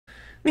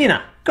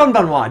Mina,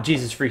 konbanwa,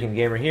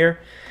 JesusFreakinGamer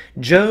here.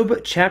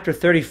 Job chapter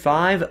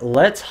 35,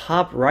 let's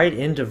hop right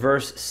into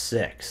verse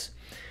 6.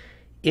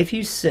 If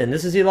you sin,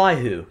 this is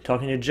Elihu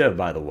talking to Job,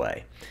 by the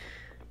way.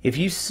 If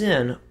you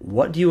sin,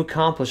 what do you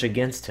accomplish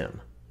against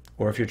him?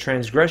 Or if your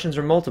transgressions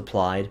are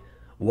multiplied,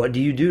 what do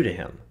you do to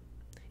him?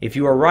 If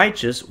you are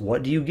righteous,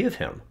 what do you give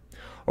him?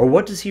 Or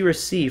what does he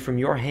receive from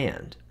your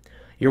hand?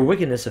 Your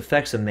wickedness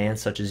affects a man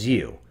such as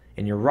you,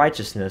 and your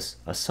righteousness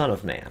a son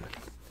of man.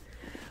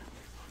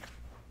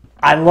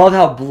 I love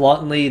how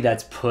bluntly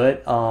that's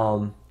put.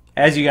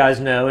 As you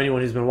guys know,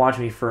 anyone who's been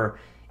watching me for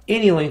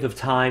any length of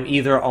time,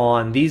 either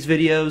on these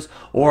videos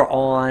or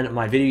on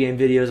my video game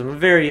videos, I'm a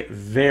very,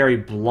 very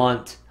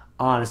blunt,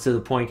 honest, to the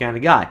point kind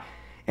of guy.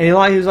 And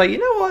Elihu's like, you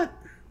know what?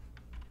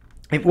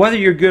 If whether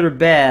you're good or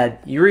bad,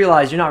 you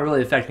realize you're not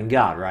really affecting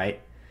God,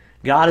 right?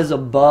 God is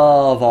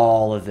above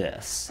all of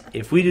this.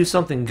 If we do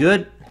something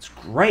good, it's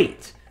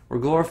great. We're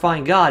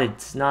glorifying God.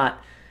 It's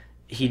not,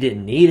 He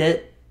didn't need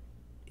it.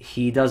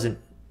 He doesn't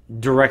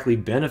directly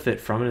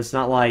benefit from it. It's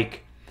not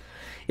like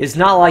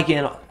in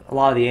a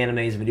lot of the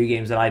animes and video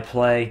games that I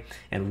play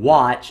and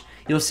watch,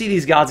 you'll see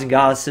these gods and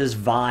goddesses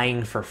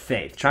vying for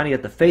faith, trying to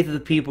get the faith of the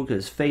people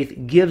because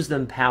faith gives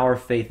them power,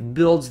 faith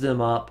builds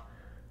them up.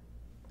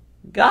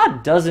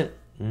 God doesn't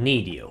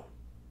need you.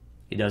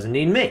 He doesn't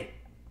need me.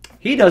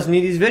 He doesn't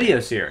need these video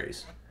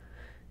series.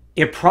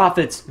 It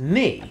profits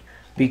me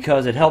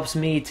because it helps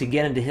me to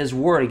get into His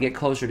Word, to get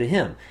closer to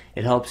Him.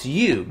 It helps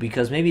you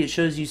because maybe it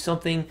shows you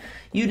something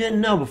you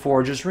didn't know before,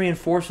 or just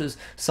reinforces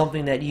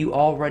something that you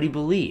already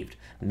believed.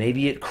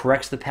 Maybe it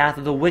corrects the path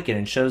of the wicked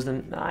and shows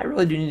them, I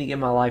really do need to get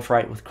my life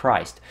right with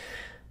Christ.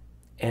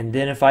 And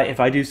then if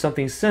I do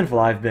something sinful,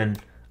 I've been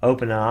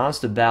open and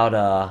honest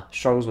about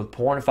struggles with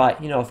porn. If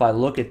I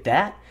look at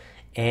that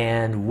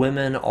and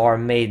women are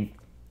made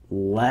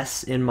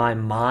less in my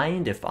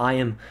mind, if I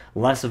am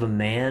less of a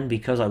man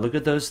because I look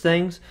at those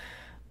things,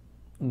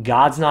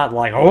 God's not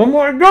like, oh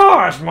my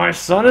gosh, my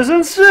son is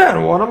in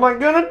sin. What am I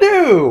going to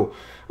do?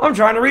 I'm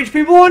trying to reach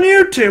people on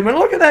YouTube and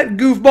look at that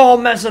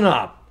goofball messing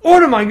up.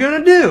 What am I going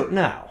to do?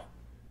 No.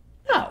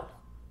 No.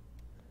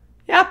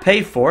 Yeah, I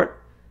pay for it.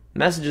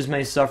 Messages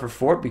may suffer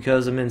for it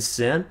because I'm in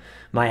sin.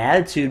 My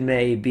attitude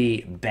may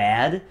be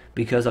bad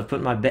because I've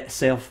put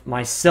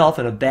myself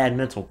in a bad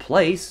mental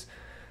place.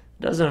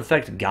 It doesn't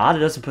affect God. It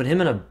doesn't put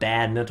Him in a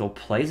bad mental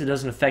place. It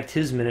doesn't affect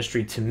His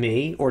ministry to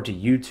me or to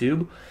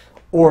YouTube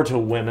or to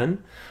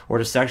women or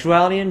to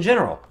sexuality in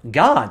general.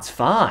 God's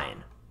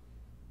fine.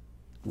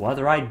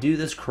 Whether I do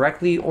this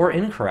correctly or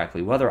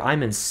incorrectly, whether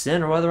I'm in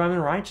sin or whether I'm in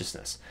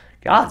righteousness,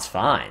 God's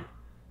fine.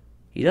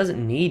 He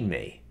doesn't need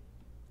me.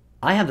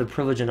 I have the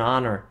privilege and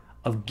honor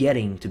of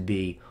getting to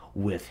be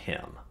with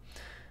Him.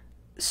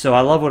 So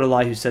I love what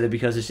Elihu said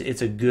because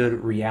it's a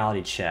good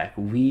reality check.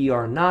 We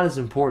are not as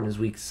important as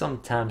we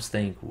sometimes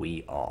think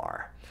we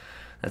are.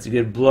 That's a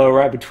good blow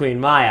right between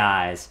my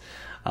eyes.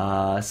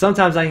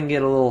 Sometimes I can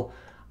get a little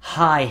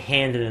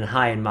high-handed and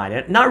high in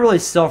mind. Not really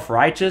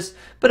self-righteous,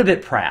 but a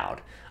bit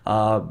proud.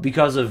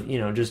 Because of,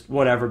 just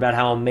whatever, about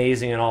how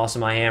amazing and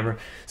awesome I am, or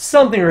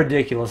something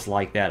ridiculous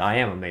like that. I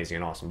am amazing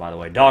and awesome, by the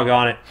way.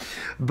 Doggone it.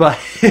 But,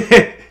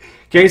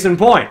 case in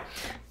point,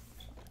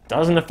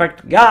 doesn't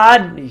affect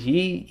God.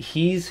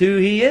 He's who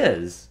He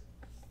is.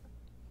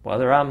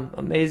 Whether I'm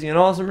amazing and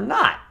awesome or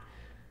not.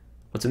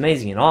 What's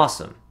amazing and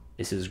awesome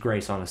is His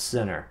grace on a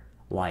sinner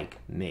like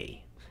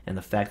me. And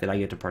the fact that I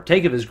get to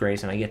partake of His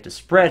grace and I get to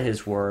spread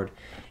His Word,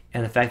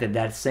 and the fact that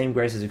that same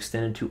grace is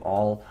extended to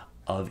all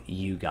of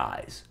you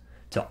guys.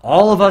 To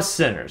all of us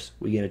sinners,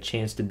 we get a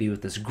chance to be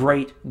with this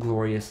great,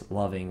 glorious,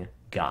 loving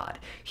God.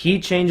 He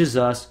changes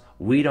us.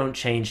 We don't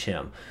change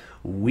Him.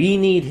 We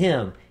need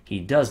Him. He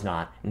does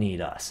not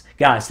need us.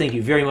 Guys, thank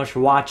you very much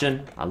for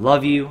watching. I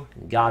love you,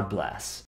 and God bless.